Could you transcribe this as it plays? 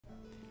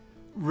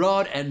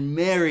Rod and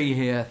Mary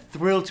here,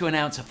 thrilled to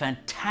announce a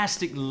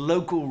fantastic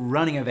local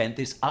running event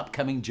this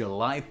upcoming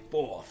July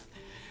 4th.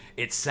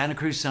 It's Santa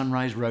Cruz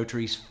Sunrise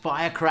Rotary's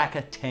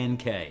Firecracker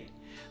 10K.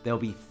 There'll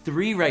be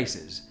 3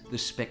 races: the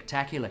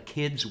spectacular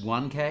Kids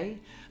 1K,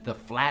 the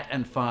Flat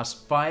and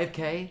Fast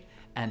 5K,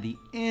 and the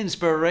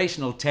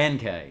inspirational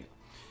 10K.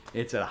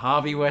 It's at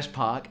Harvey West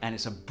Park, and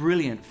it's a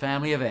brilliant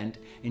family event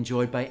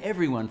enjoyed by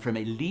everyone from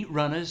elite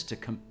runners to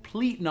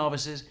complete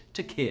novices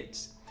to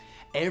kids.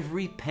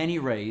 Every penny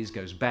raised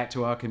goes back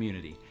to our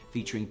community,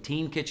 featuring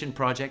Teen Kitchen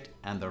Project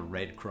and the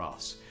Red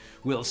Cross.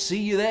 We'll see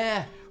you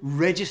there.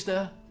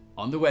 Register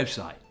on the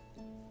website.